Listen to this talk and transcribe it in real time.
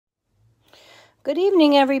Good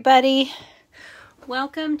evening, everybody.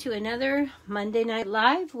 Welcome to another Monday Night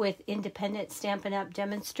Live with independent Stampin' Up!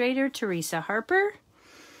 Demonstrator Teresa Harper.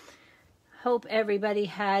 Hope everybody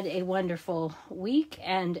had a wonderful week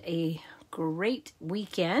and a great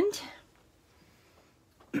weekend.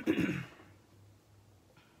 Let's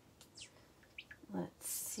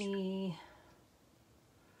see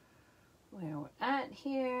where we're at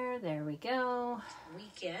here. There we go.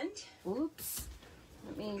 Weekend. Oops.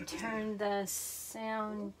 Let me turn the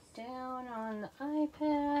sound down on the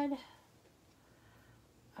iPad.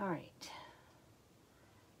 All right.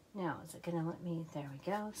 Now, is it going to let me? There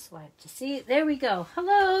we go. Swipe to see. There we go.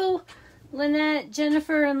 Hello, Lynette,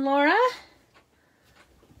 Jennifer, and Laura.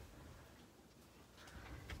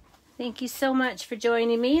 Thank you so much for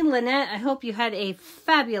joining me. Lynette, I hope you had a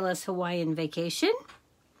fabulous Hawaiian vacation.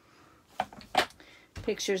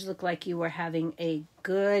 Pictures look like you were having a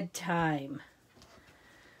good time.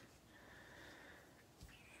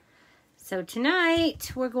 So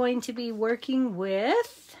tonight we're going to be working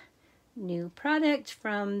with new product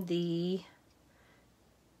from the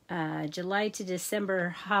July to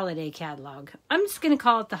December holiday catalog. I'm just going to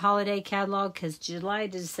call it the holiday catalog because July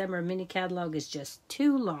to December mini catalog is just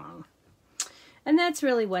too long. And that's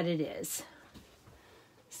really what it is.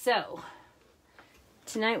 So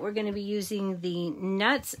tonight we're going to be using the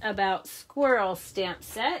Nuts About Squirrels stamp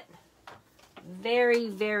set. Very,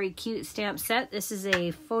 very cute stamp set. This is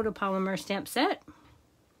a photopolymer stamp set.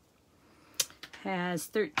 Has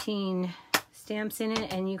 13 stamps in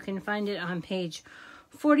it, and you can find it on page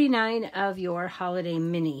 49 of your holiday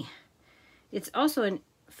mini. It's also a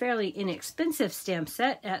fairly inexpensive stamp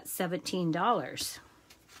set at $17.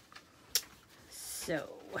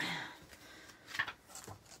 So,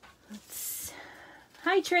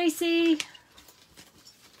 hi Tracy.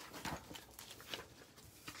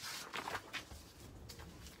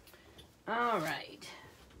 All right.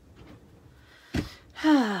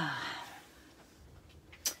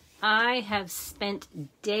 I have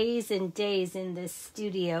spent days and days in this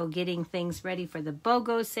studio getting things ready for the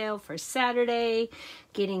BOGO sale for Saturday,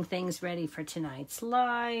 getting things ready for tonight's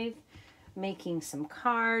live, making some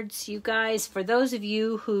cards. You guys, for those of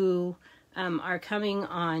you who are coming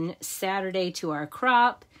on Saturday to our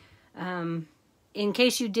crop, in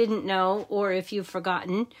case you didn't know or if you've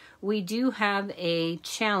forgotten, we do have a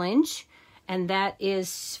challenge. And that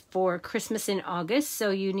is for Christmas in August. So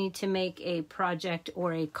you need to make a project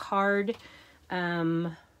or a card,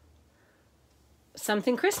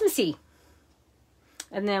 something Christmassy.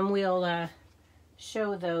 And then we'll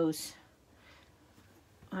show those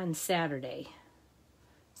on Saturday.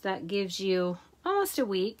 So that gives you almost a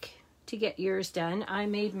week to get yours done. I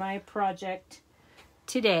made my project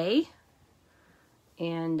today.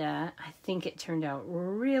 And I think it turned out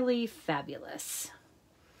really fabulous.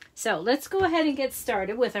 So let's go ahead and get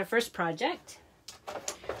started with our first project.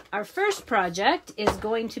 Our first project is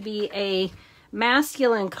going to be a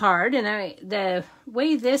masculine card. And the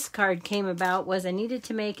way this card came about was I needed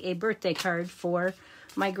to make a birthday card for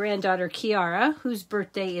my granddaughter Kiara, whose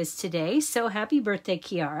birthday is today. So happy birthday,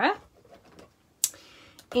 Kiara.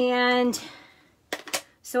 And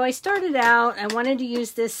so I started out, I wanted to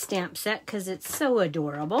use this stamp set because it's so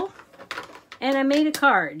adorable. And I made a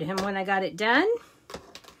card. And when I got it done,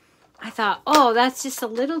 I thought, oh, that's just a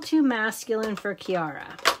little too masculine for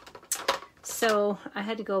Kiara. So I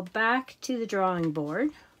had to go back to the drawing board.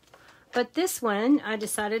 But this one I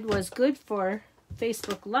decided was good for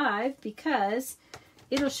Facebook Live because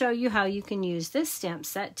it'll show you how you can use this stamp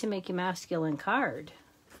set to make a masculine card.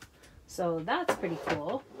 So that's pretty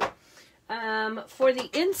cool. For the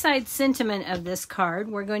inside sentiment of this card,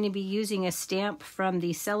 we're going to be using a stamp from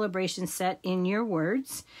the celebration set In Your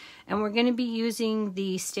Words. And we're going to be using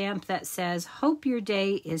the stamp that says, hope your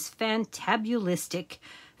day is fantabulistic,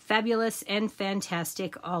 fabulous and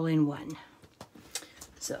fantastic all in one.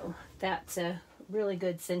 So that's a really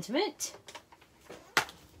good sentiment.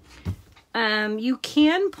 You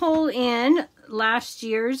can pull in last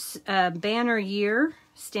year's banner year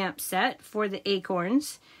stamp set for the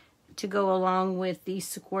acorns to go along with the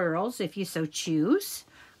squirrels if you so choose.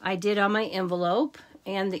 I did on my envelope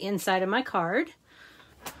and the inside of my card.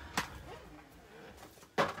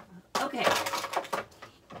 Okay,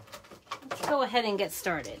 let's go ahead and get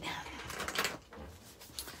started.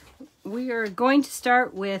 We are going to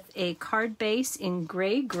start with a card base in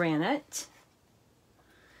gray granite.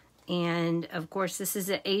 And of course this is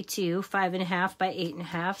an A2, 5.5 by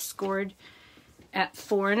 8.5, scored at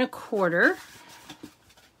 4 1/4.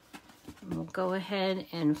 We'll go ahead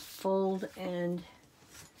and fold and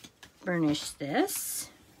burnish this.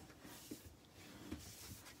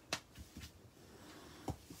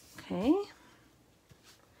 Okay.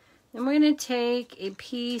 Then we're going to take a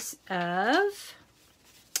piece of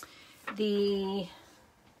the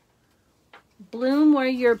Bloom Where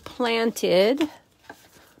You're Planted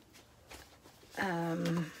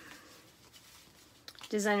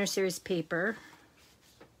Designer Series paper.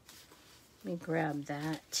 Let me grab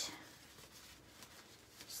that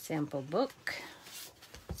sample book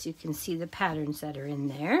so you can see the patterns that are in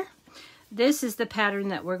there. This is the pattern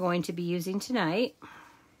that we're going to be using tonight.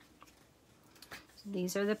 So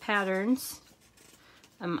these are the patterns.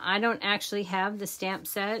 I don't actually have the stamp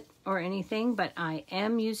set or anything, but I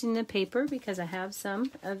am using the paper because I have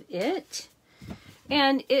some of it.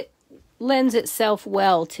 And it lends itself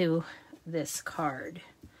well to this card.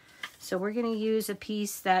 So we're going to use a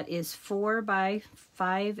piece that is 4 by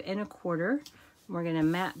 5 1/4. We're going to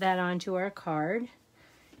mat that onto our card.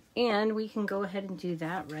 And we can go ahead and do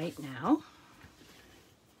that right now.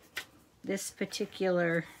 This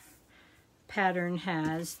particular pattern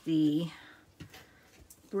has the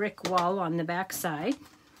brick wall on the back side.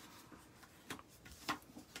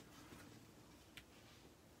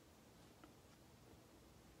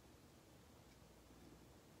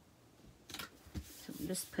 So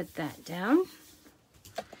just put that down.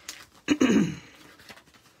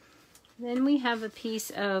 Then we have a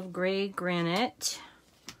piece of gray granite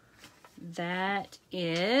that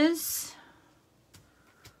is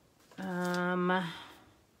 2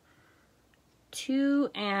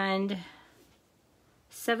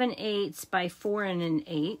 7/8 by 4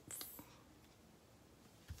 1/8.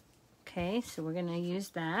 Okay, so we're going to use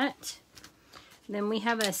that. Then we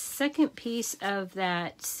have a second piece of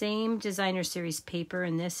that same Designer Series paper,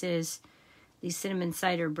 and this is the Cinnamon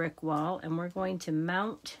Cider Brick Wall, and we're going to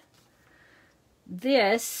mount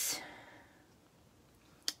this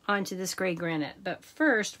onto this gray granite. But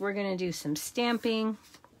first, we're going to do some stamping,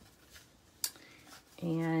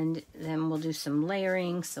 and then we'll do some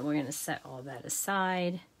layering. So we're going to set all that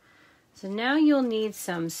aside. So now you'll need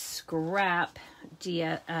some scrap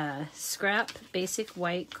basic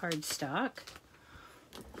white cardstock.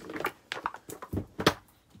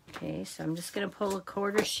 Okay, so I'm just going to pull a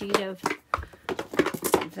 1/4 sheet of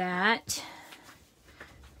that,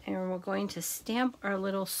 and we're going to stamp our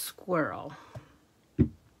little squirrel.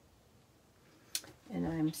 And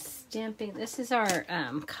I'm stamping, this is our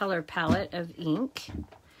color palette of ink.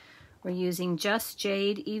 We're using Just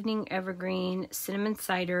Jade, Evening Evergreen, Cinnamon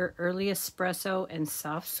Cider, Early Espresso, and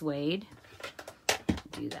Soft Suede.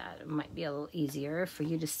 Do that. It might be a little easier for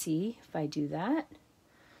you to see if I do that.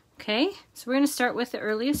 Okay, so we're going to start with the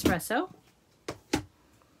Early Espresso.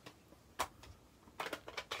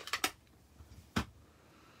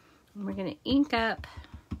 And we're going to ink up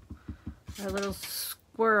our little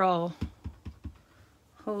squirrel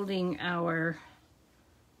holding our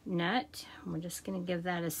nut. We're just going to give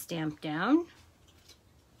that a stamp down.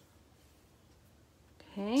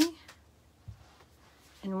 Okay.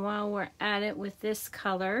 And while we're at it with this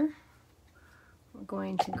color, we're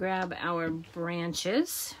going to grab our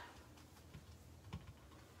branches.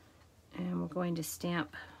 And we're going to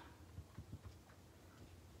stamp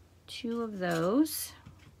 2 of those.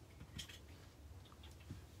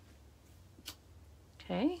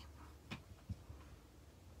 Okay.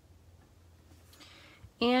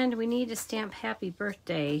 And we need to stamp Happy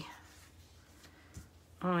Birthday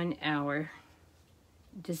on our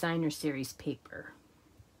Designer Series paper.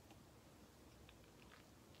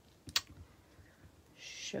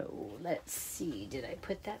 So let's see, did I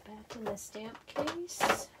put that back in the stamp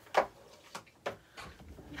case?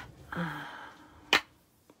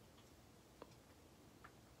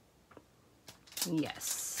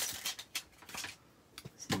 Yes.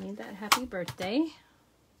 So I need that Happy Birthday.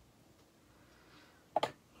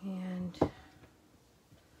 And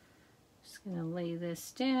just going to lay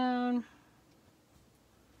this down.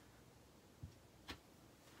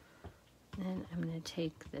 And I'm going to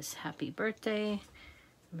take this Happy Birthday.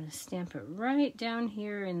 I'm going to stamp it right down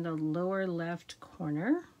here in the lower left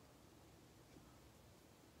corner.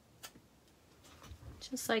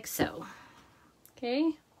 Just like so.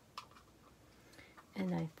 Okay.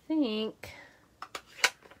 And I think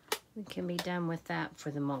we can be done with that for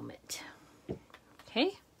the moment.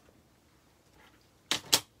 Okay.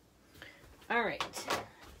 All right.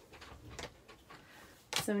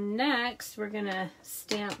 So next we're going to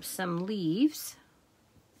stamp some leaves.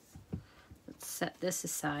 Let's set this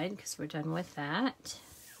aside because we're done with that.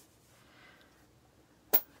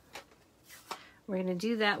 We're going to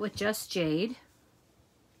do that with Just Jade.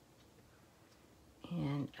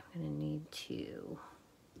 And I'm going to need to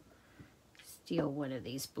steal one of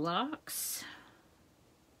these blocks.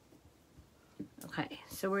 Okay,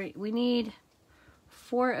 so we need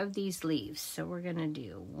 4 of these leaves. So we're gonna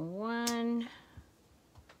do 1,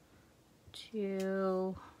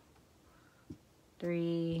 2,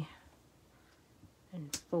 3,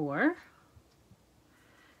 and 4.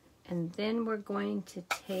 And then we're going to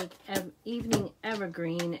take Evening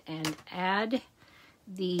Evergreen and add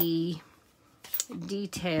the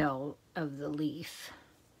detail of the leaf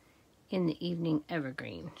in the Evening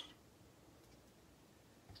Evergreen.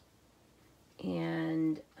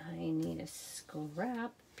 And I need a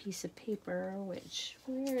scrap piece of paper, which,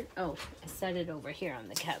 oh, I set it over here on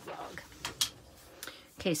the catalog.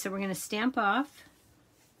 Okay, so we're going to stamp off,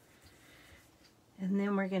 and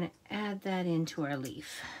then we're going to add that into our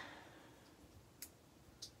leaf.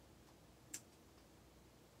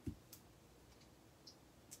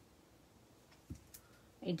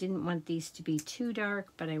 I didn't want these to be too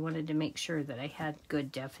dark, but I wanted to make sure that I had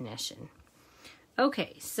good definition.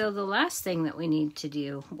 Okay, so the last thing that we need to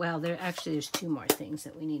do, well, there's 2 more things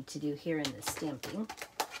that we need to do here in the stamping.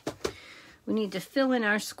 We need to fill in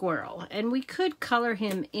our squirrel, and we could color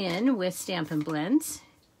him in with Stampin' Blends,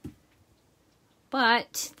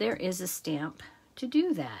 but there is a stamp to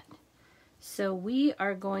do that. So we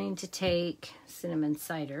are going to take Cinnamon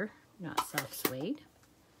Cider, not Soft Suede.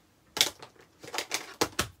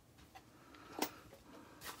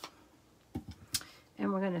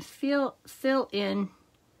 And we're going to fill in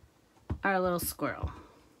our little squirrel.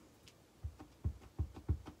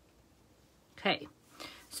 Okay,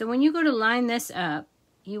 so when you go to line this up,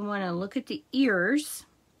 you want to look at the ears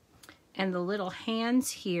and the little hands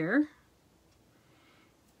here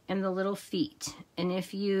and the little feet. And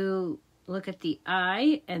if you look at the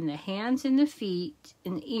eye and the hands and the feet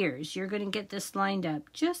and the ears, you're going to get this lined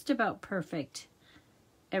up just about perfect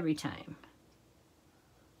every time.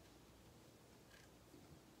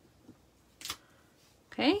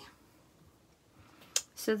 Okay,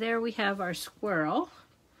 so there we have our squirrel.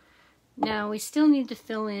 Now we still need to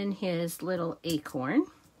fill in his little acorn.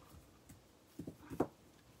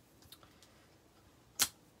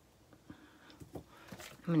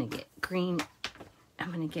 I'm going to get green,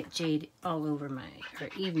 I'm going to get jade all over or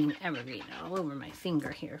Evening Evergreen all over my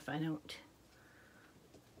finger here if I don't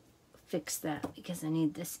fix that, because I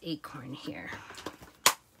need this acorn here.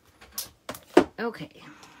 Okay.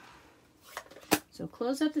 So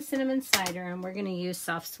close up the Cinnamon Cider, and we're going to use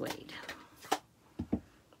Soft Suede.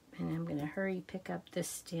 And I'm going to hurry pick up this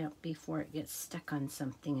stamp before it gets stuck on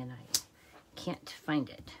something and I can't find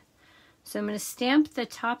it. So I'm going to stamp the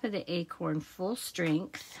top of the acorn full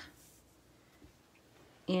strength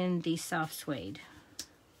in the Soft Suede.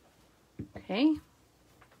 Okay.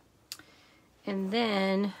 And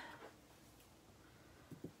then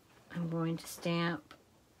I'm going to stamp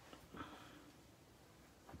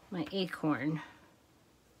my acorn.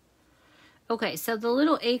 Okay, so the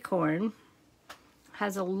little acorn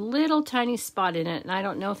has a little tiny spot in it, and I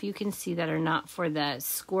don't know if you can see that or not, for the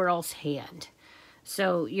squirrel's hand.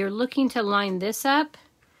 So you're looking to line this up,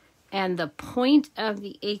 and the point of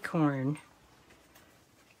the acorn,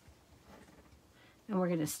 and we're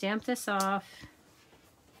going to stamp this off,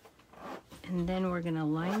 and then we're going to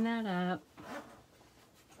line that up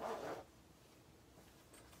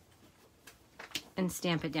and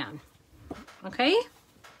stamp it down. Okay?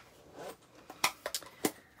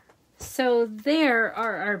 So there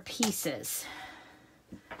are our pieces.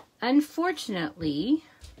 Unfortunately,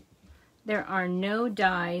 there are no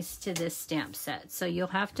dies to this stamp set, so you'll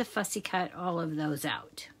have to fussy cut all of those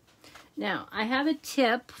out. Now, I have a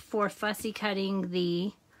tip for fussy cutting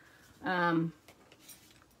the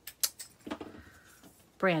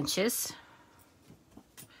branches.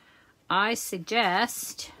 I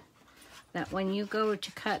suggest that when you go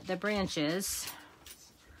to cut the branches,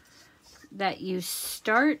 that you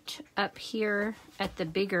start up here at the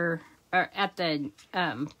bigger, or at the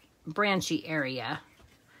branchy area,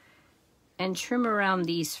 and trim around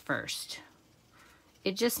these first.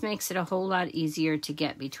 It just makes it a whole lot easier to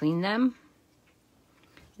get between them.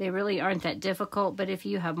 They really aren't that difficult, but if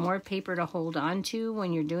you have more paper to hold on to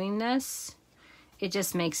when you're doing this, it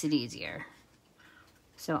just makes it easier.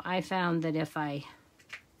 So I found that if I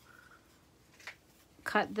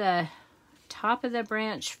cut the top of the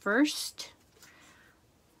branch first,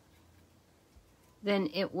 then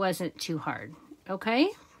it wasn't too hard. Okay?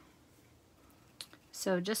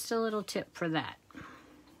 So just a little tip for that.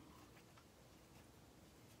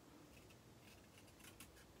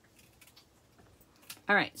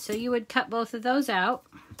 All right, so you would cut both of those out,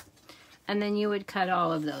 and then you would cut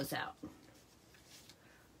all of those out.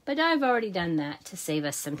 But I've already done that to save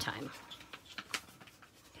us some time.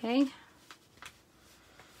 Okay?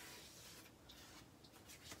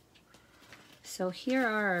 So here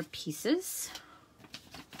are our pieces.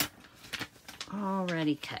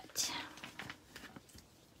 already cut.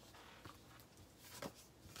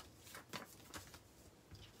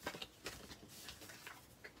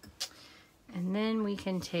 And then we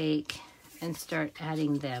can take and start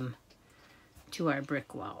adding them to our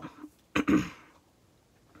brick wall. So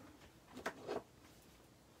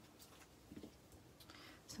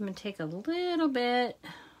I'm going to take a little bit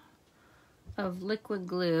of liquid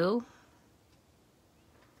glue.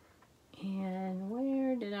 And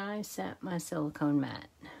where did I set my silicone mat?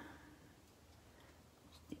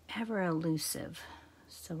 The ever elusive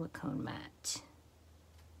silicone mat.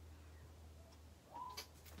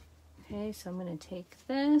 Okay, so I'm going to take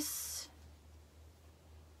this.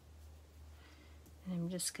 And I'm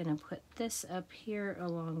just going to put this up here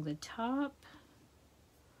along the top.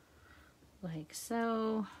 Like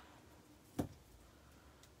so.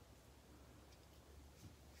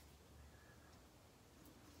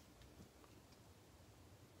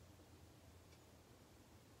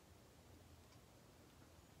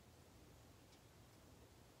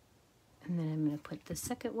 And then I'm going to put the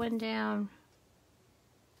second one down.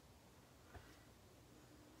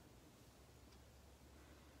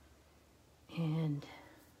 And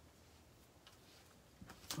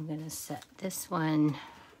I'm going to set this one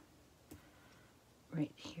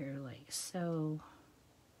right here like so.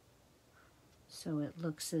 So it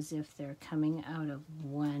looks as if they're coming out of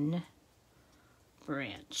one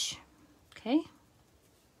branch. Okay?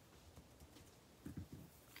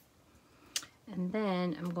 And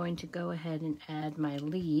then I'm going to go ahead and add my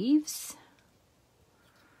leaves.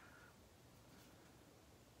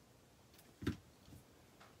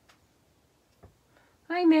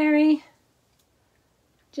 Hi, Mary.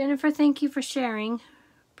 Jennifer, thank you for sharing.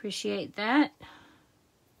 Appreciate that.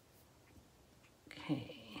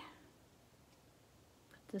 Okay.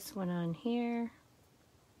 Put this one on here.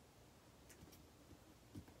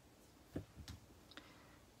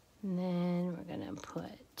 And then we're going to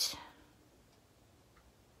put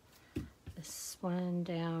this one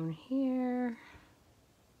down here.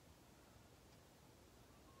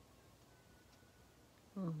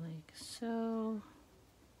 Like so.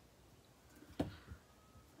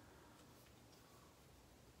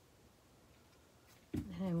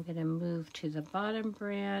 And I'm going to move to the bottom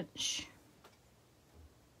branch.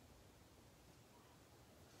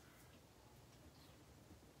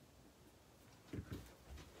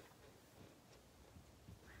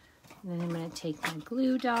 And then I'm going to take my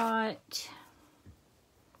glue dot.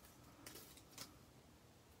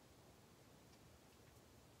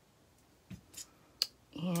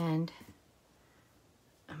 And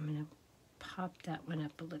I'm going to pop that one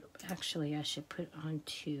up a little bit. Actually, I should put on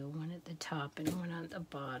two, one at the top and one on the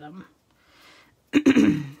bottom,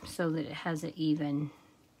 so that it has an even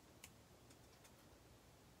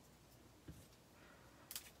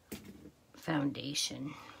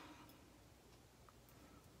foundation.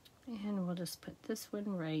 And we'll just put this one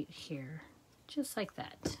right here, just like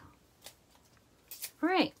that. All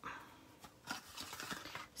right.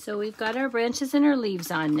 So we've got our branches and our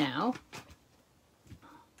leaves on now.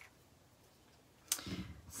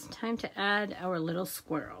 Time to add our little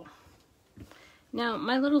squirrel. Now,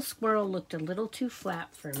 my little squirrel looked a little too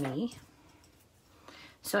flat for me.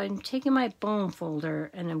 So I'm taking my bone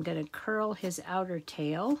folder and I'm going to curl his outer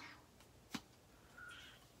tail.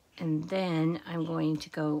 And then I'm going to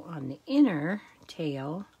go on the inner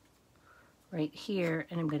tail right here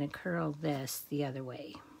and I'm going to curl this the other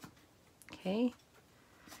way. Okay?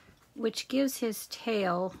 Which gives his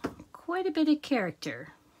tail quite a bit of character.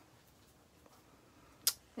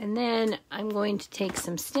 And then I'm going to take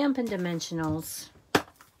some Stampin' Dimensionals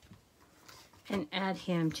and add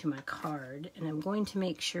him to my card. And I'm going to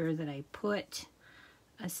make sure that I put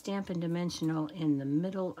a Stampin' Dimensional in the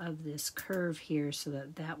middle of this curve here so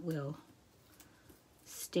that that will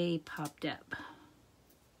stay popped up.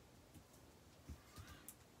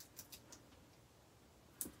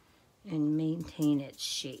 And maintain its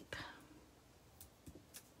shape.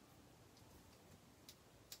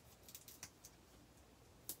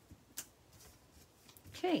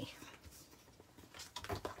 Okay.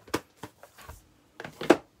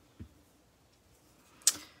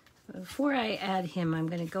 Before I add him, I'm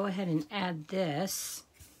going to go ahead and add this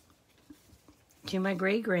to my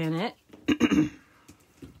gray granite. All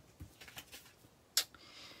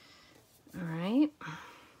right.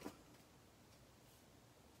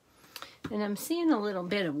 And I'm seeing a little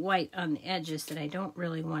bit of white on the edges that I don't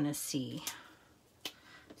really want to see.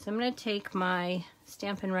 So I'm going to take my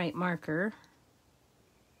Stampin' Right marker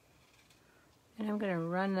and I'm going to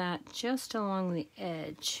run that just along the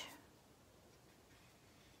edge.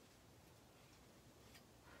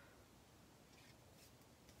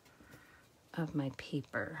 of my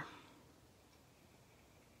paper.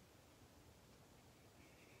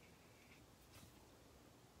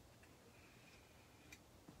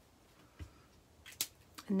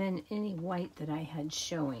 And then any white that I had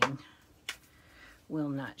showing will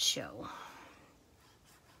not show.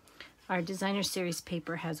 Our designer series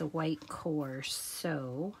paper has a white core,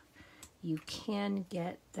 so you can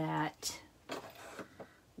get that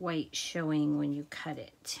white showing when you cut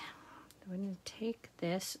it. I'm going to take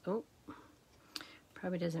this, oh,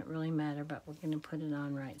 probably doesn't really matter, but we're going to put it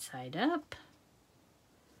on right side up.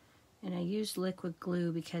 And I used liquid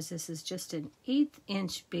glue because this is just an 1/8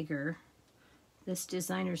 inch bigger. This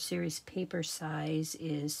designer series paper size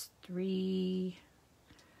is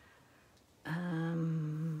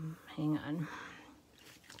hang on,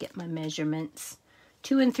 get my measurements,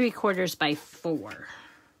 2 3/4 by 4.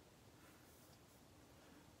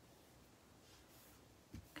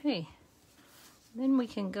 Okay, then we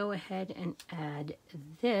can go ahead and add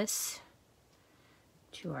this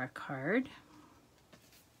to our card.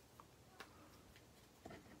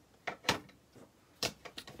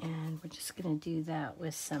 And we're just going to do that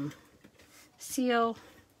with some seal.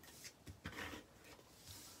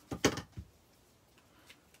 Put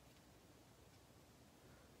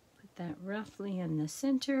that roughly in the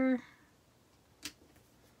center.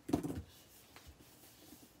 And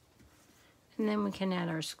then we can add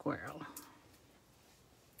our squirrel.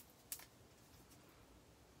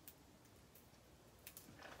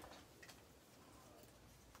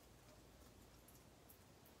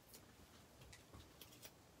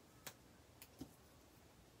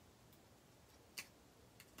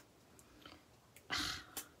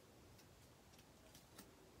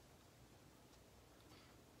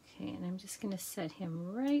 And I'm just going to set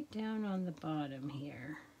him right down on the bottom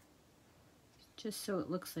here, just so it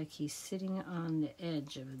looks like he's sitting on the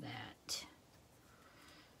edge of that.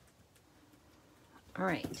 All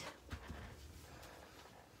right.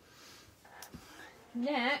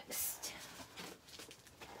 Next,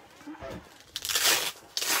 I'm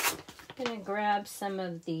going to grab some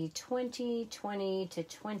of the 2020 to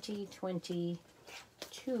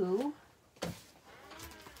 2022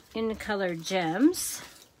 in color gems.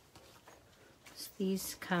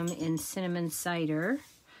 These come in Cinnamon Cider,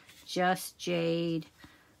 Just Jade,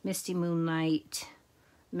 Misty Moonlight,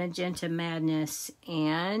 Magenta Madness,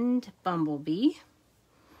 and Bumblebee.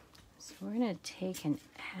 So we're going to take and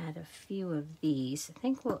add a few of these. I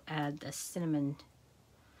think we'll add the Cinnamon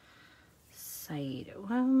Cider.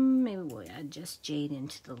 Well, maybe we'll add Just Jade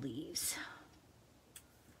into the leaves,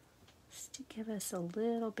 just to give us a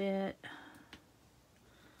little bit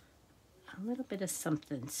of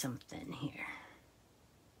something here.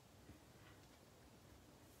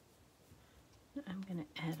 I'm going to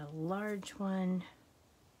add a large one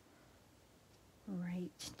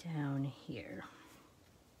right down here.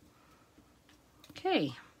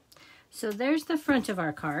 Okay, so there's the front of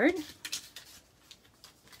our card.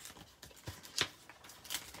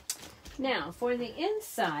 Now, for the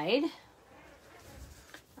inside,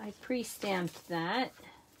 I pre-stamped that,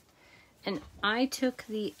 and I took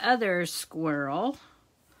the other squirrel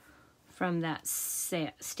from that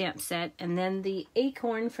stamp set, and then the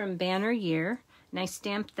acorn from Banner Year, and I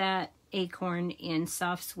stamped that acorn in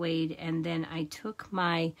soft suede, and then I took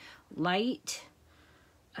my light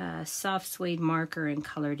soft suede marker and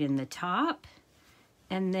colored in the top.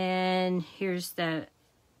 And then here's the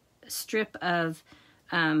strip of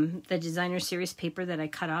the designer series paper that I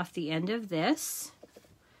cut off the end of this.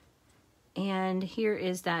 And here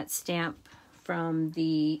is that stamp from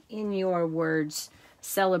the In Your Words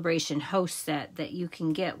Celebration Host set that you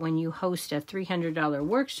can get when you host a $300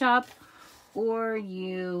 workshop or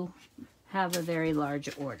you have a very large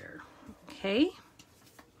order. Okay,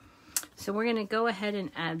 so we're going to go ahead and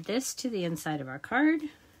add this to the inside of our card.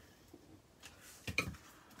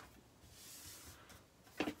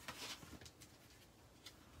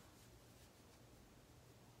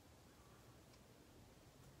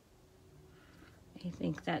 I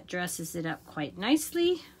think that dresses it up quite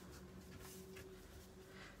nicely.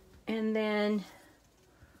 And then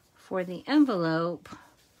for the envelope,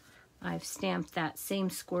 I've stamped that same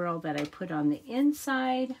squirrel that I put on the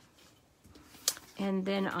inside. And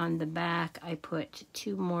then on the back, I put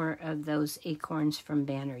 2 more of those acorns from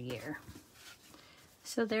Banner Year.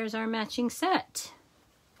 So there's our matching set.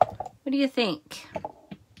 What do you think?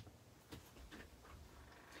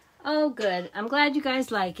 Oh, good. I'm glad you guys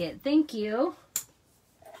like it. Thank you.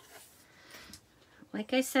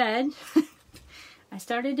 Like I said, I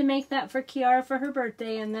started to make that for Kiara for her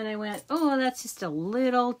birthday, and then I went, oh, that's just a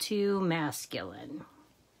little too masculine.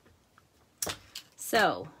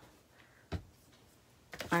 So,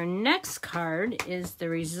 our next card is the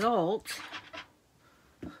result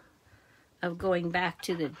of going back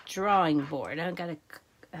to the drawing board. I've got to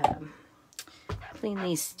clean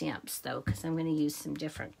these stamps though, because I'm going to use some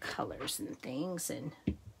different colors and things, and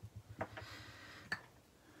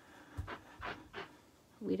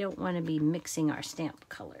we don't want to be mixing our stamp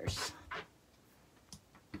colors.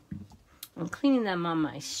 I'm cleaning them on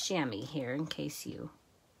my chamois here in case you...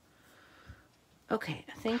 Okay,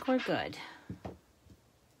 I think we're good.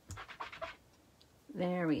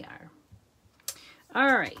 There we are.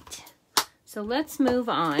 All right. So let's move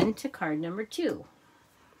on to card number 2.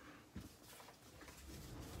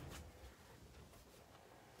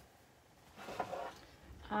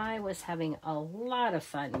 I was having a lot of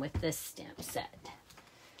fun with this stamp set.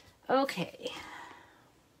 Okay.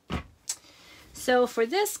 So for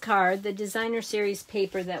this card, the designer series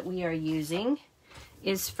paper that we are using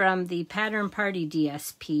is from the Pattern Party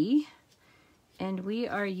DSP. And we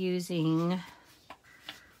are using...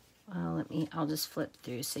 Well, I'll just flip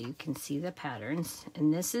through so you can see the patterns.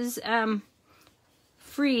 And this is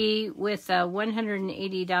free with a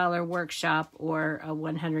 $180 workshop or a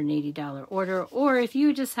 $180 order. Or if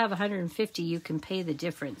you just have $150, you can pay the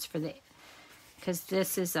difference for the... Because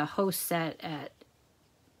this is a host set at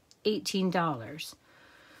 $18.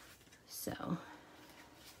 So...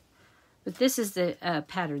 But this is the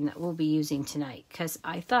pattern that we'll be using tonight because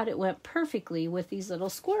I thought it went perfectly with these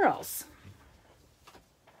little squirrels.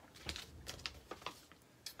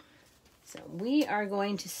 So we are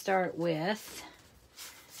going to start with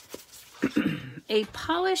a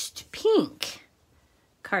polished pink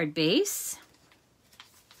card base.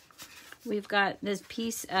 We've got this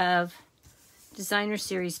piece of designer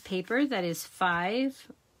series paper that is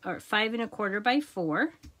 5 1/4 by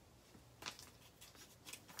 4.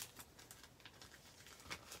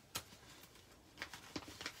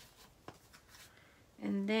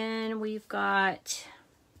 And then we've got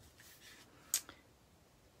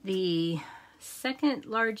the second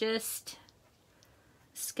largest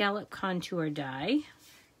scallop contour die.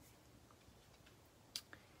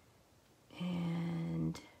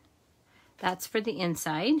 And that's for the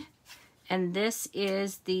inside. And this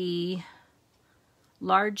is the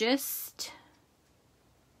largest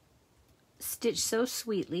Stitch So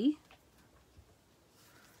Sweetly,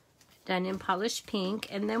 done in polished pink.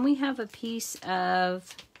 And then we have a piece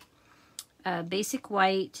of basic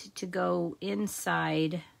white to go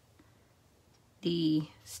inside the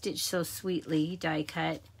Stitch So Sweetly die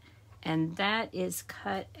cut, and that is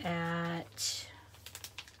cut at,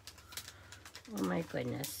 oh my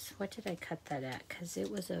goodness, what did I cut that at? Because it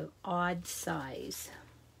was an odd size,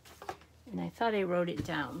 and I thought I wrote it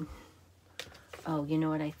down. Oh, you know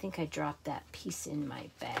what, I think I dropped that piece in my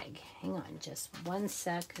bag. Hang on just one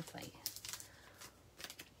sec. If I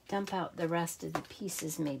dump out the rest of the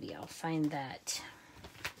pieces, maybe I'll find that.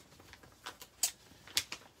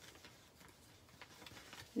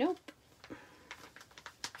 Nope.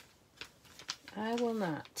 I will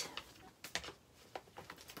not.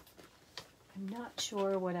 I'm not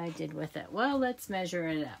sure what I did with it. Well, let's measure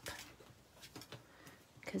it up,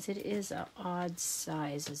 because it is an odd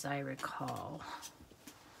size as I recall.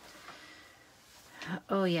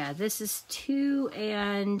 Oh yeah, this is 2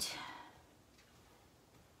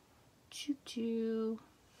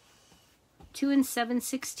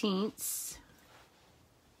 7/16.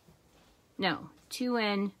 No,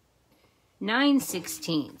 2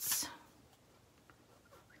 9/16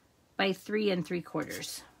 by 3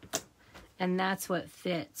 3/4. And that's what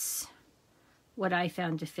fits, what I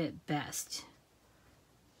found to fit best.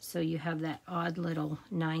 So you have that odd little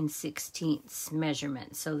 9/16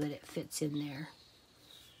 measurement so that it fits in there.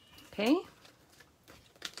 Okay?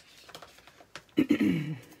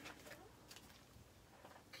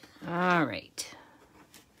 All right.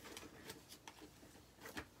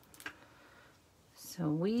 So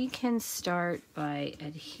we can start by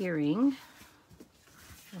adhering.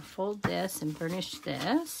 I'll fold this and burnish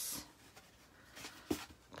this.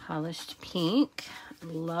 Polished pink.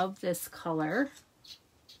 Love this color.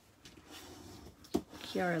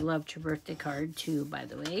 Kiara loved her birthday card too, by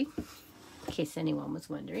the way, in case anyone was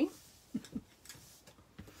wondering.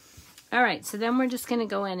 All right, so then we're just going to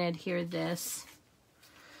go and adhere this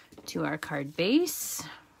to our card base.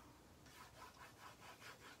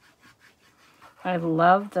 I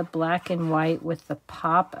love the black and white with the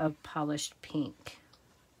pop of polished pink.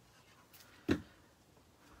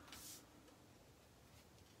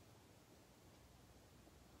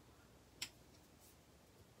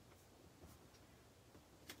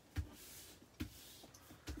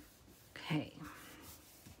 Okay,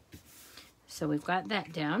 so we've got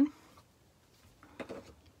that down.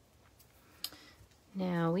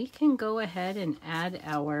 Now we can go ahead and add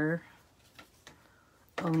our,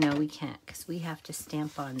 oh no, we can't, because we have to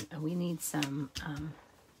stamp on, we need some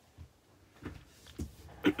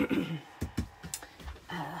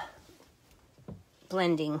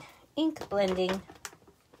blending, ink blending.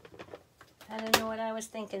 I don't know what I was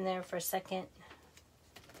thinking there for a second.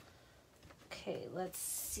 Okay, let's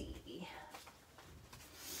see.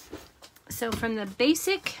 So from the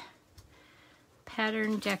basic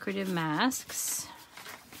pattern decorative masks,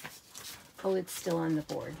 oh, it's still on the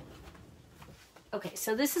board. Okay,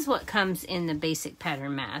 so this is what comes in the basic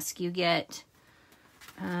pattern mask. You get,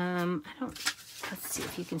 let's see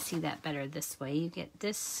if you can see that better this way. You get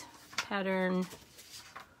this pattern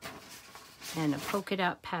and a polka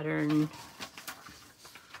dot pattern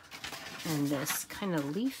and this kind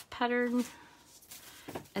of leaf pattern.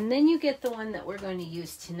 And then you get the one that we're going to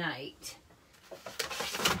use tonight,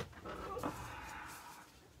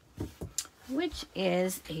 which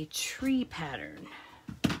is a tree pattern.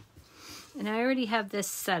 And I already have this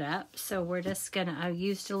set up, so we're just gonna, I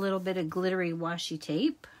used a little bit of glittery washi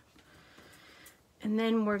tape. And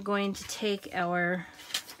then we're going to take our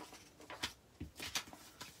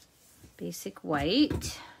basic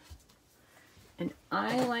white, and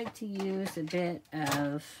I like to use a bit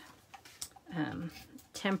of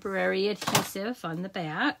temporary adhesive on the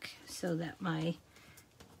back so that my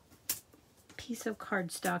piece of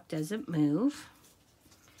cardstock doesn't move.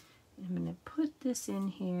 I'm going to put this in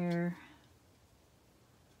here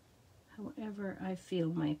however I feel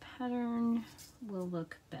my pattern will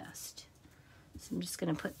look best. So I'm just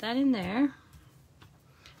going to put that in there.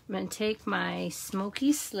 I'm going to take my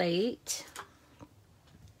smoky slate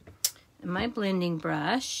and my blending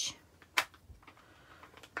brush.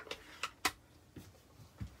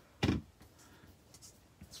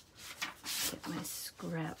 Get my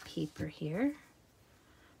scrap paper here.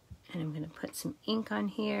 And I'm going to put some ink on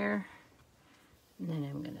here. And then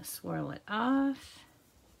I'm going to swirl it off.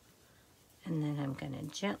 And then I'm going to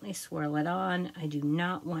gently swirl it on. I do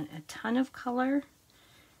not want a ton of color.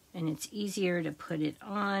 And it's easier to put it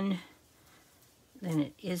on than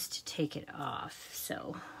it is to take it off.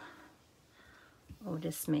 So we'll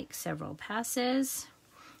just make several passes.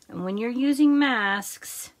 And when you're using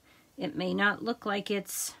masks, it may not look like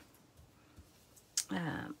it's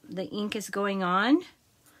the ink is going on,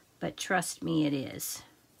 but trust me, it is.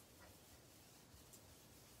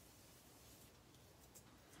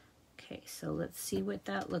 Okay, so let's see what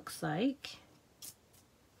that looks like.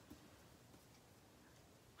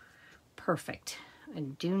 Perfect. I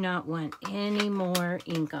do not want any more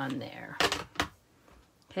ink on there.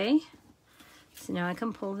 Okay, so now I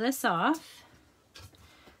can pull this off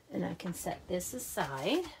and I can set this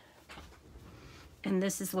aside. And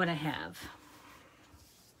this is what I have.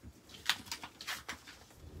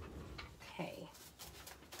 Okay.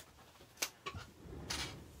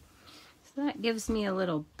 So that gives me a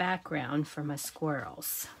little background for my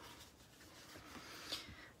squirrels.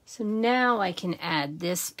 So now I can add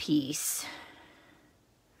this piece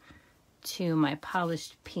to my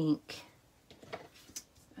polished pink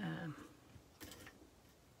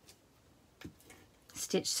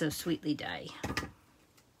Stitch So Sweetly die.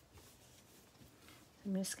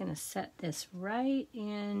 I'm just going to set this right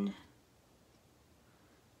in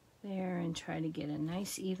there and try to get a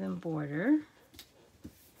nice even border.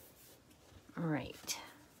 All right.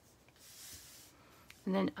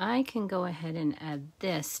 And then I can go ahead and add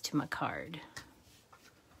this to my card.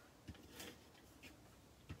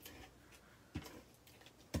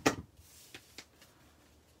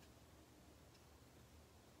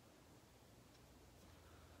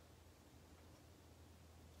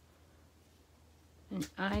 And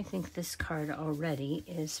I think this card already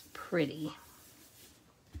is pretty.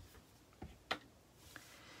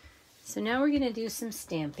 So now we're going to do some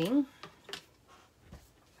stamping.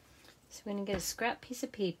 So we're going to get a scrap piece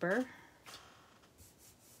of paper.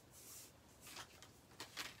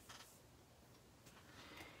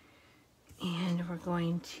 And we're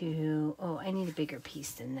going to, oh, I need a bigger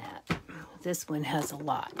piece than that. This one has a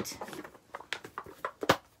lot.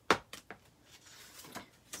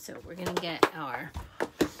 So we're going to get our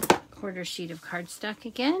quarter sheet of cardstock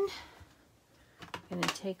again. We're going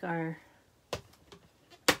to take our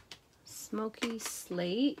smoky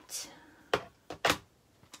slate.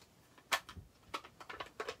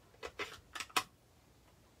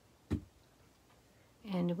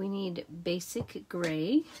 And we need basic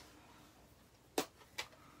gray.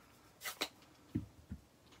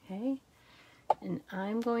 Okay. And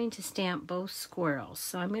I'm going to stamp both squirrels.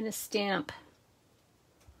 So I'm going to stamp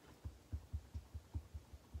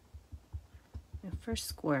the first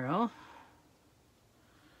squirrel.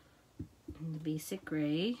 in the basic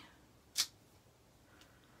gray.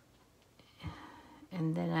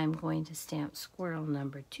 And then I'm going to stamp squirrel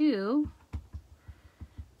number 2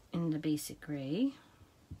 in the basic gray.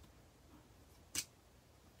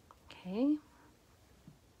 Okay.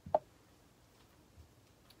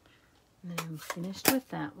 And then I'm finished with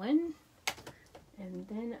that one. And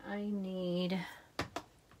then I need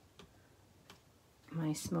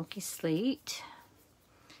my smoky slate.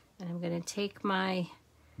 And I'm going to take my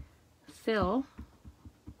fill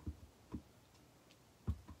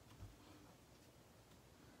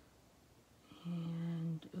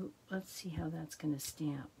and let's see how that's going to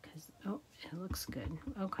stamp, because it looks good.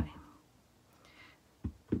 Okay.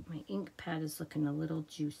 My ink pad is looking a little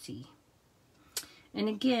juicy. And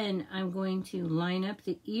again, I'm going to line up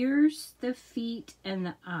the ears, the feet, and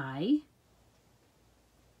the eye.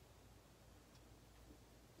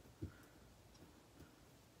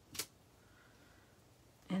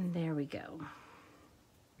 And there we go.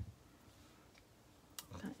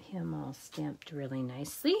 Got him all stamped really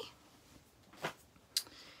nicely.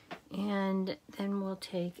 And then we'll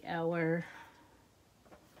take our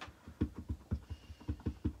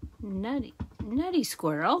nutty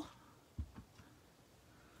squirrel.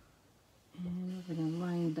 And we're going to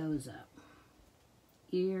line those up.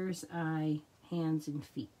 Ears, eye, hands, and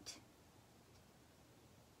feet.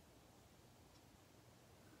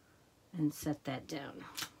 And set that down.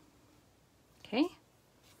 Okay.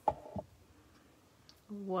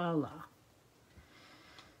 Voila.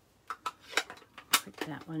 Put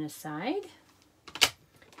that one aside.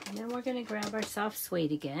 And then we're going to grab our soft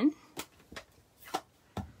suede again.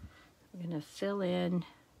 We're going to fill in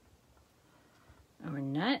our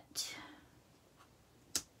nut.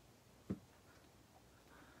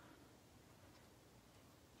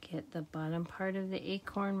 Get the bottom part of the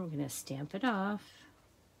acorn. We're going to stamp it off.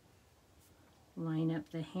 Line up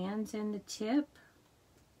the hands and the tip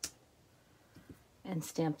and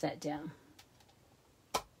stamp that down.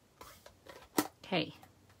 Okay.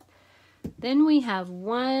 Then we have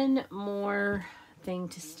one more thing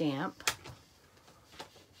to stamp.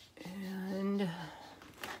 And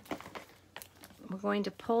we're going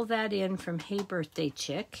to pull that in from Hey Birthday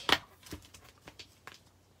Chick.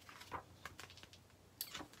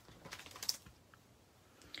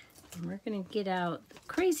 And we're going to get out the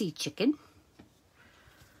Crazy Chicken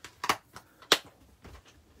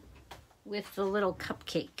with the little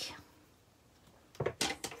cupcake.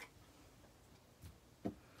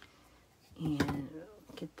 And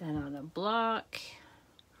get that on a block,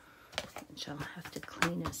 which I'll have to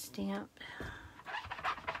clean a stamp.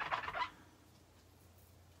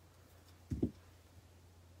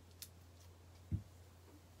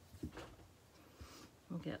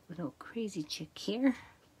 We'll get little Crazy Chick here.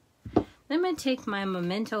 Then I'm going to take my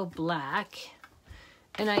Memento Black,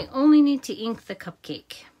 and I only need to ink the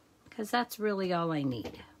cupcake, because that's really all I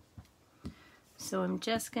need. So I'm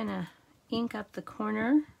just going to ink up the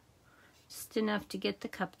corner, just enough to get the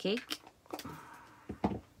cupcake.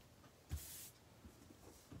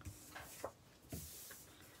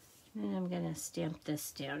 And I'm going to stamp this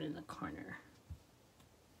down in the corner.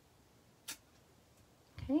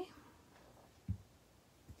 Okay.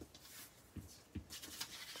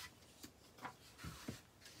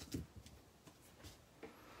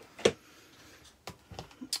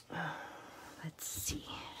 Let's see.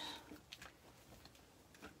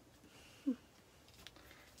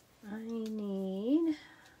 I need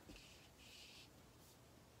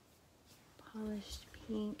polished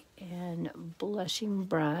pink and blushing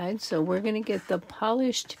bride. So we're going to get the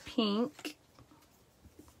polished pink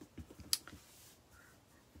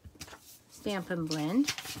Stampin'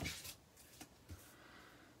 Blend.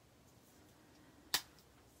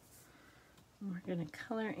 We're going to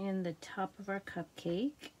color in the top of our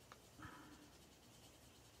cupcake.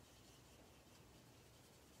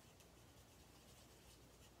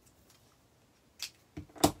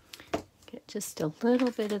 Get just a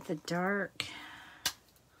little bit of the dark.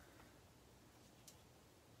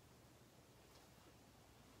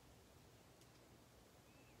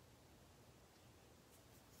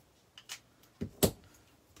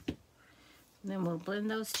 And then we'll blend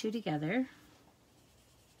those two together.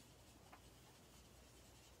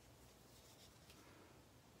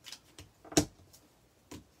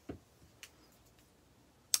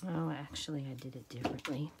 Oh, actually I did it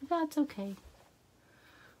differently, but that's okay.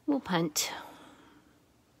 We'll punt.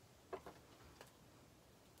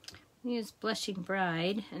 Use Blushing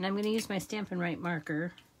Bride, and I'm going to use my Stampin' Right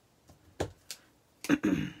marker for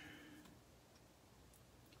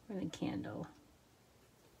the candle.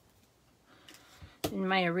 In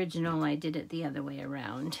my original, I did it the other way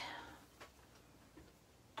around.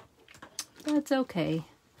 That's okay.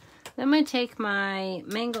 Then I'm going to take my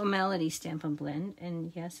Mango Melody Stampin' Blend,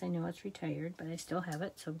 and yes, I know it's retired, but I still have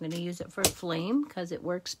it, so I'm going to use it for Flame because it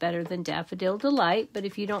works better than Daffodil Delight. But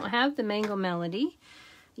if you don't have the Mango Melody,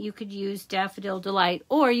 you could use Daffodil Delight,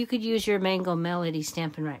 or you could use your Mango Melody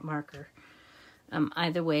Stampin' Right marker.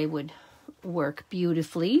 Either way would work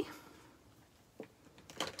beautifully.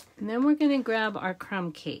 And then we're going to grab our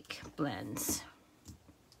crumb cake blends.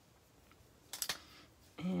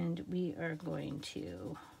 And we are going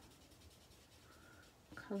to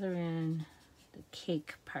color in the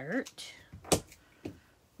cake part.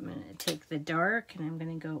 I'm going to take the dark and I'm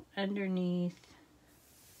going to go underneath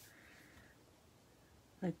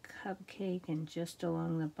the cupcake and just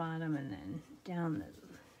along the bottom and then down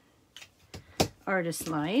the artist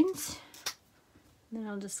lines. Then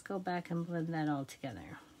I'll just go back and blend that all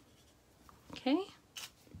together. Okay.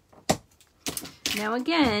 Now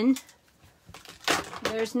again,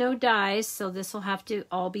 there's no dies, so this will have to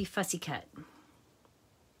all be fussy cut.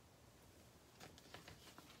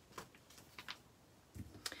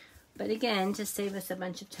 But again, to save us a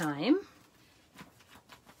bunch of time,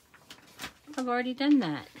 I've already done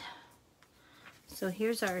that. So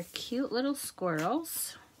here's our cute little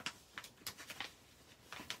squirrels.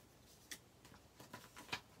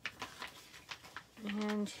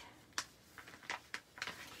 And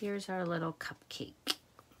here's our little cupcake.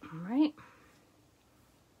 All right.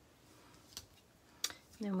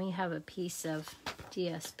 Then we have a piece of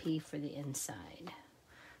DSP for the inside.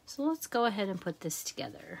 So let's go ahead and put this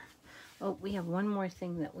together. Oh, we have one more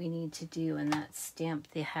thing that we need to do, and that's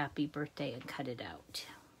stamp the happy birthday and cut it out.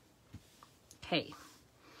 Okay,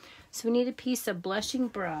 so we need a piece of Blushing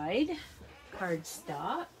Bride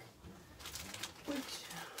cardstock, which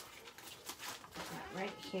I got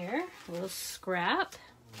right here, a little scrap.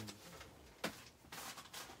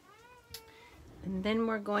 And then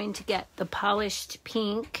we're going to get the polished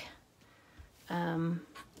pink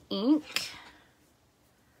ink.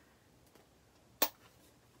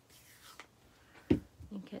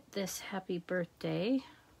 You get this happy birthday.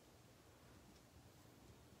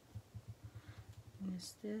 And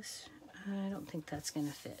is this? I don't think that's going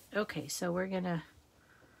to fit. Okay, so we're going to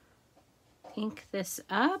ink this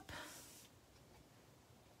up.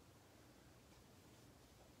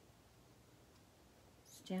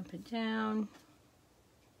 Stamp it down.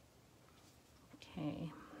 Okay,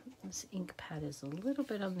 this ink pad is a little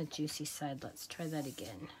bit on the juicy side. Let's try that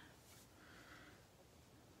again.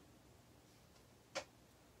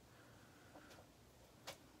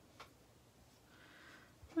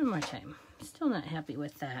 One more time. Still not happy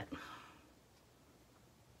with that.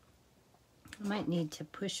 I might need to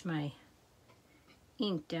push my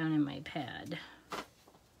ink down in my pad.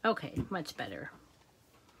 Okay, much better.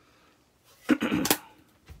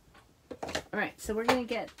 All right, so we're going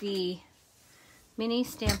to get the mini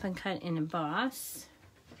Stampin' Cut and Emboss.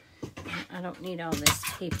 I don't need all this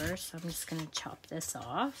paper, so I'm just going to chop this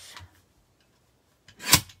off.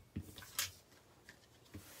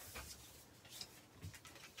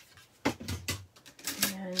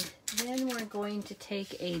 And then we're going to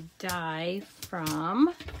take a die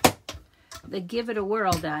from the Give It a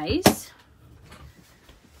Whirl dies.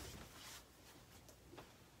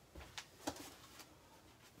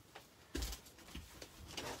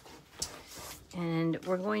 And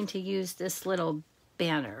we're going to use this little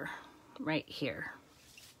banner right here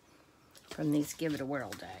from these Give It a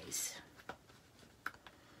Whirl dies.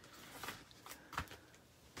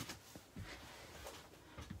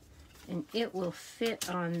 And it will fit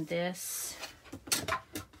on this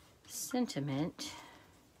sentiment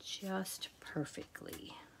just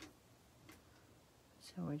perfectly.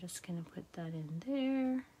 So we're just going to put that in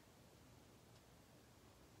there.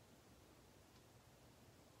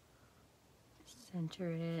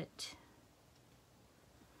 Center it.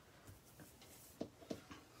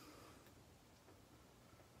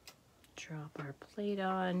 Drop our plate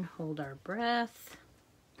on, hold our breath.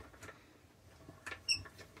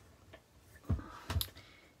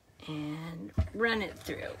 And run it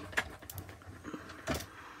through.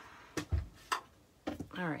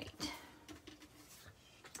 All right.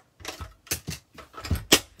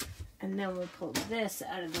 And then we'll pull this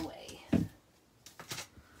out of the way.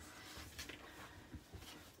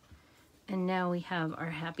 And now we have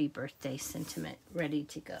our happy birthday sentiment ready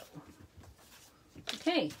to go.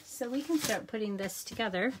 Okay, so we can start putting this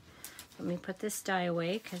together. Let me put this die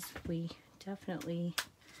away because we definitely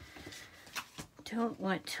don't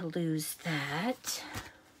want to lose that.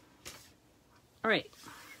 All right.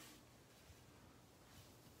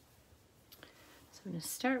 So I'm going to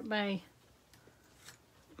start by,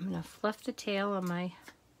 I'm going to fluff the tail on my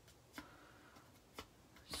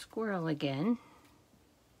squirrel again.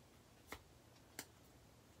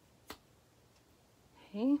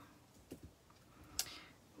 Okay.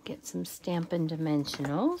 Get some Stampin'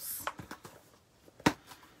 Dimensionals.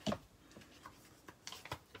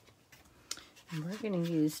 And we're going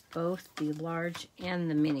to use both the large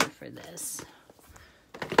and the mini for this.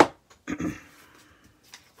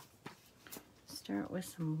 Start with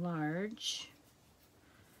some large.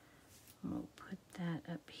 We'll put that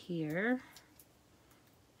up here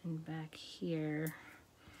and back here.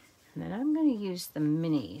 And then I'm going to use the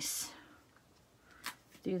minis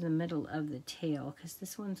through the middle of the tail because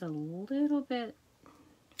this one's a little bit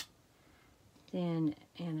thin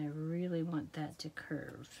and I really want that to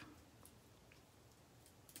curve.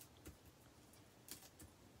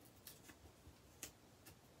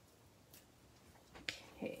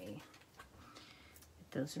 Okay,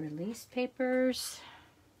 get those release papers.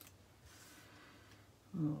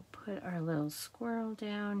 We'll put our little squirrel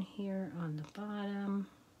down here on the bottom.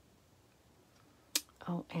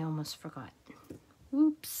 Oh, I almost forgot.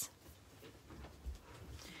 Oops.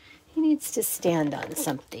 He needs to stand on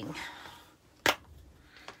something.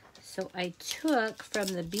 So I took from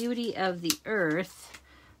the Beauty of the Earth,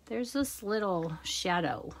 there's this little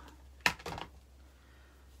shadow.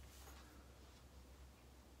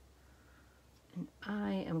 And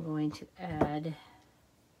I am going to add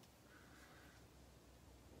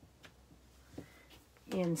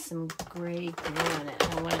in some gray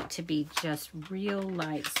granite. I want it to be just real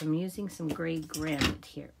light, so I'm using some gray granite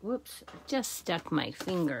here. Whoops, I just stuck my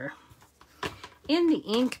finger in the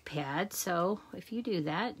ink pad, so if you do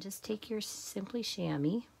that, just take your Simply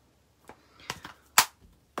Chamois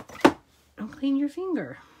and clean your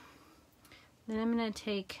finger. Then I'm going to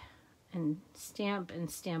take and stamp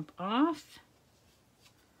off.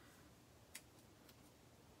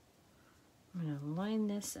 I'm going to line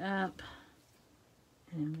this up.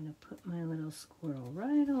 And I'm going to put my little squirrel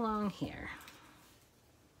right along here.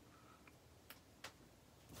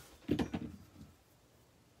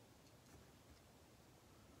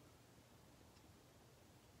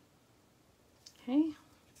 Okay.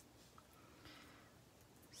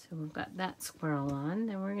 So we've got that squirrel on.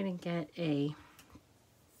 Then we're going to get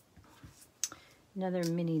another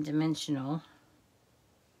mini dimensional.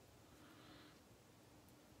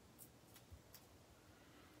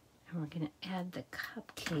 And we're going to add the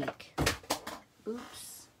cupcake.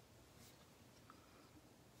 Oops.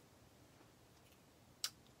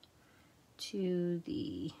 To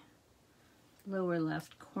the lower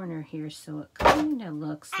left corner here, so it kind of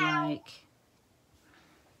looks like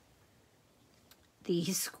the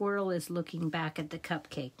squirrel is looking back at the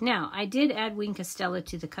cupcake. Now, I did add Wink Estella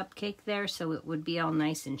to the cupcake there, so it would be all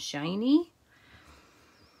nice and shiny.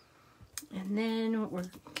 And then we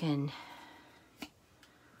can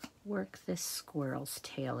work this squirrel's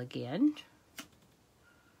tail again.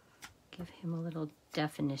 Give him a little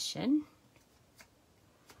definition.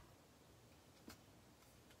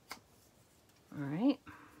 All right.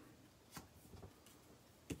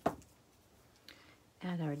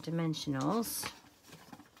 Add our dimensionals.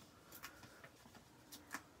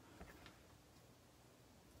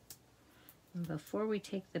 And before we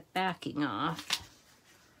take the backing off,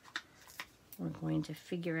 we're going to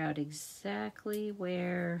figure out exactly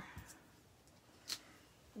where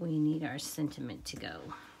we need our sentiment to go.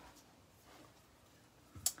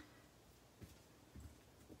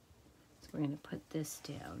 So we're going to put this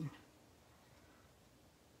down.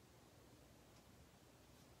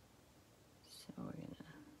 So we're going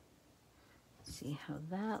to see how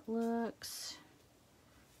that looks.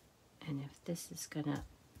 And if this is going to,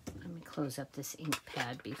 let me close up this ink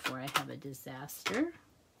pad before I have a disaster.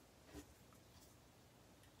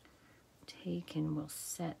 Take and we'll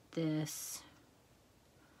set this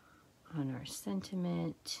on our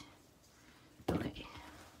sentiment. Okay,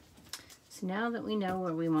 so now that we know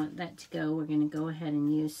where we want that to go, we're going to go ahead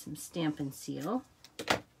and use some Stampin' Seal.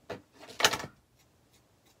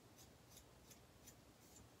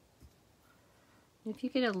 If you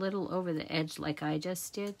get a little over the edge like I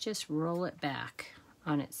just did, just roll it back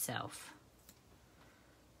on itself.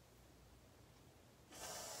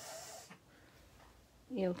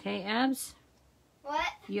 You okay, Abs? What?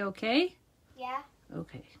 You okay? Yeah.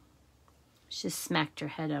 Okay. She just smacked her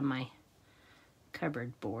head on my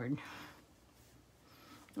cupboard board.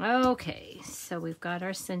 Okay, so we've got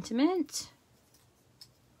our sentiment.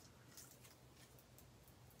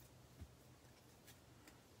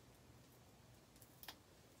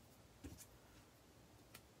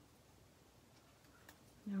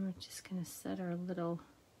 Now we're just going to set our little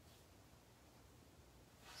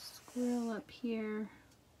squirrel up here.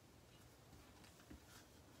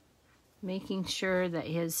 making sure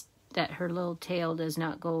that her little tail does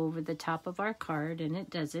not go over the top of our card, and it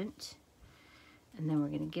doesn't. And then we're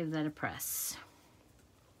going to give that a press.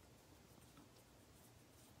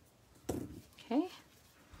 Okay.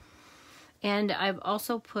 And I've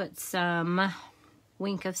also put some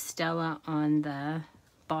Wink of Stella on the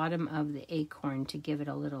bottom of the acorn to give it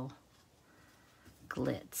a little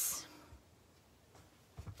glitz.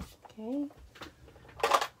 Okay.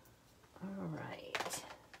 All right.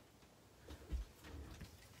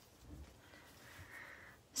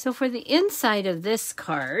 So for the inside of this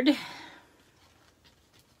card,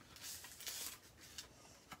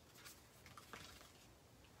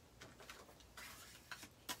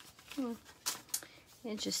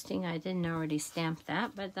 interesting, I didn't already stamp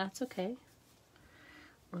that, but that's okay.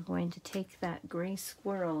 We're going to take that gray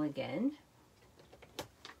squirrel again.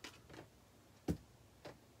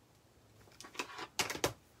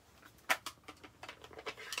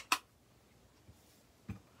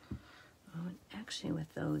 Oh, and actually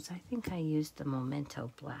with those, I think I used the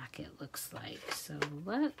Memento Black, it looks like. So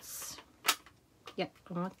let's, yep,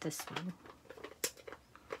 I want this one.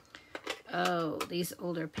 Oh, these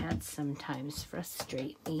older pads sometimes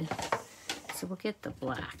frustrate me. So we'll get the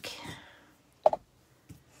black.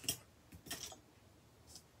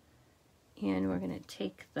 And we're going to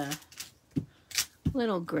take the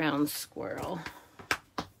little ground squirrel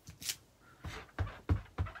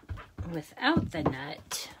without the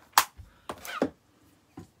nut.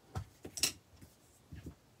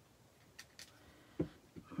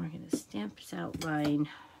 We're going to stamp his outline.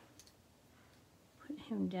 Put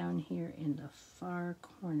him down here in the far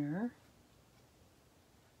corner.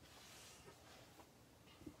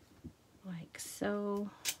 Like so.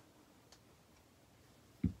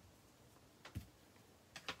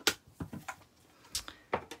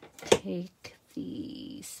 Take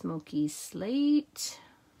the smoky slate.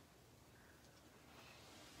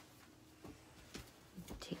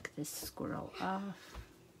 Take this squirrel off.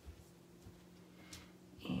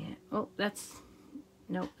 And, oh,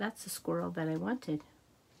 nope, that's the squirrel that I wanted.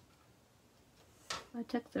 I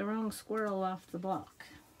took the wrong squirrel off the block.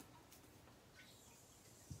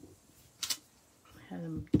 I had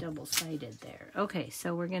them double-sided there. Okay,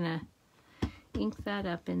 so we're gonna ink that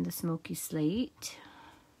up in the smoky slate.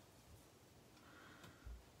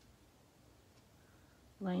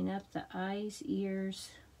 Line up the eyes,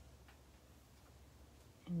 ears,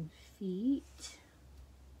 and feet.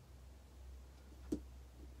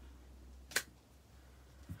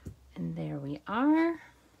 And there we are.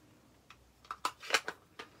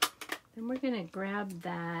 Then we're going to grab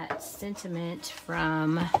that sentiment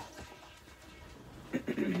from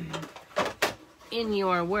In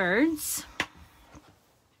Your Words.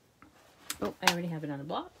 Oh, I already have it on the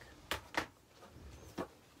block.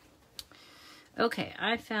 Okay,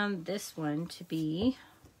 I found this one to be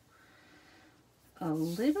a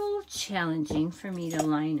little challenging for me to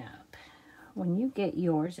line up. When you get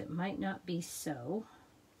yours, it might not be so.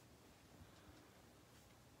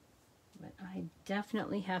 But I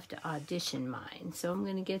definitely have to audition mine. So I'm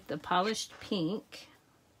going to get the polished pink.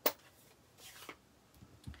 Let's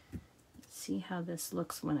see how this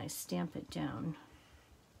looks when I stamp it down.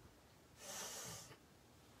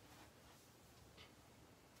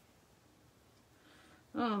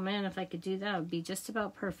 Oh man, if I could do that, it would be just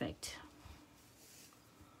about perfect.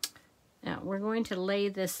 Now we're going to lay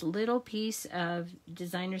this little piece of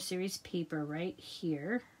Designer Series paper right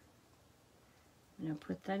here. I'm going to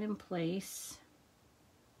put that in place.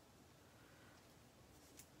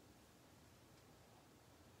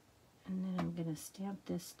 And then I'm going to stamp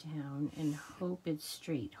this down and hope it's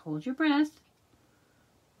straight. Hold your breath.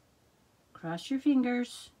 Cross your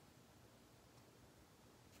fingers.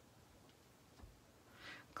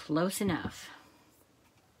 Close enough.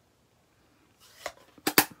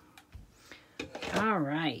 All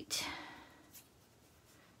right.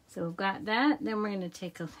 So we've got that. Then we're going to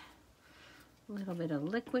take a little bit of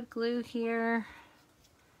liquid glue here.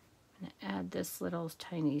 I'm going to add this little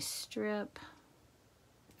tiny strip.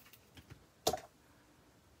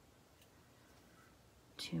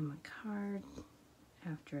 To my card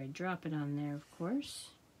after I drop it on there, of course.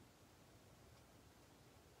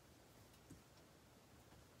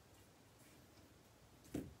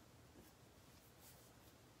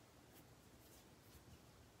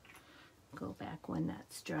 Go back when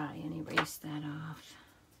that's dry and erase that off.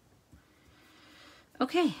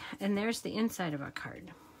 Okay, and there's the inside of our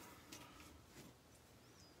card.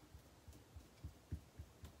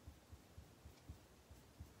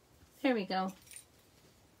 There we go.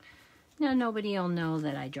 Now nobody will know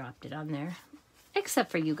that I dropped it on there,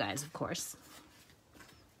 except for you guys, of course.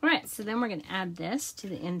 All right, so then we're going to add this to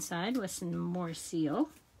the inside with some more seal.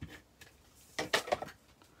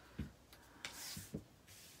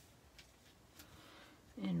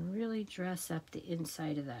 And really dress up the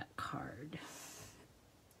inside of that card.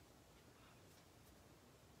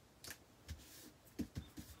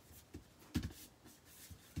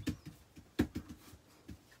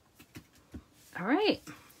 All right.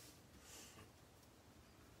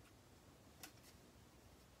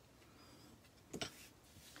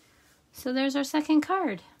 So there's our second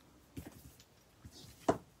card.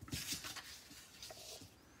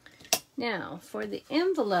 Now for the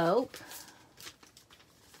envelope,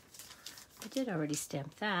 I did already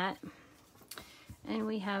stamp that. And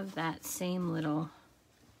we have that same little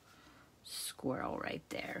squirrel right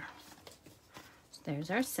there. So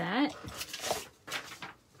there's our set.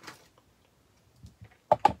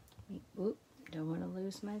 Oop, don't want to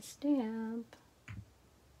lose my stamp.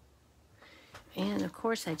 And of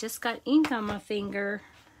course, I just got ink on my finger.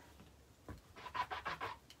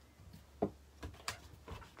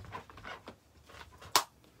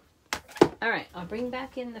 All right, I'll bring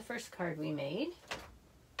back in the first card we made.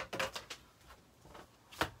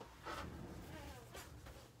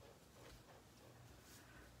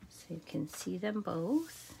 So you can see them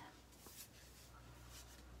both.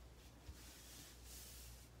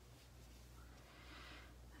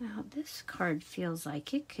 Now this card feels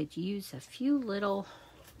like it could use a few little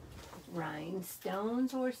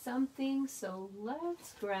rhinestones or something. So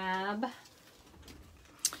let's grab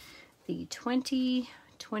the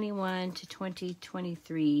 2021 to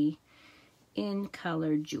 2023 in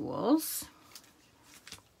color jewels.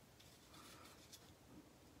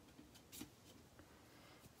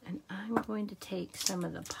 And I'm going to take some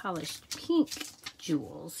of the polished pink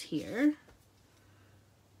jewels here.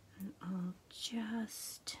 And I'll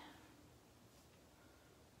just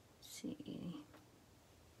see.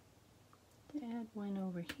 Add one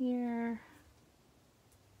over here.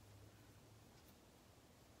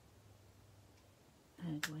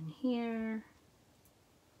 Add one here.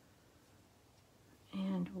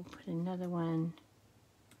 And we'll put another one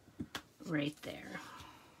right there.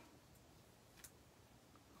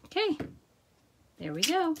 Okay, there we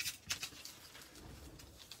go.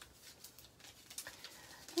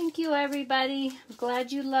 Thank you, everybody. I'm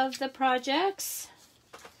glad you love the projects.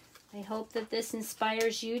 I hope that this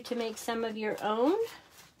inspires you to make some of your own.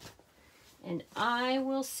 And I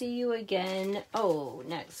will see you again,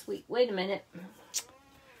 next week. Wait a minute.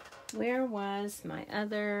 Where was my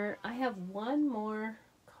other? I have one more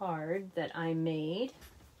card that I made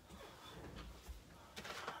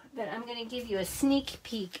that I'm going to give you a sneak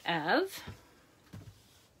peek of.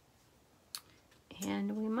 And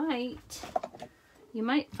you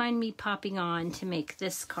might find me popping on to make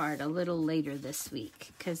this card a little later this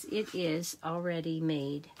week because it is already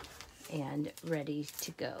made and ready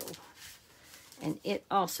to go. And it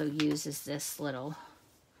also uses this little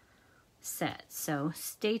set. So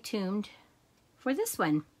stay tuned for this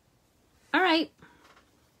one. All right.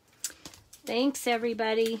 Thanks,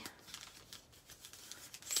 everybody.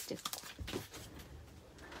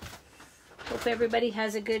 Hope everybody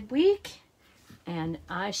has a good week. And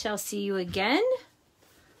I shall see you again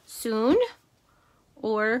soon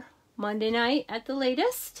or Monday night at the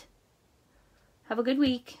latest. Have a good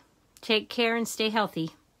week. Take care and stay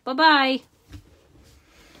healthy. Bye-bye.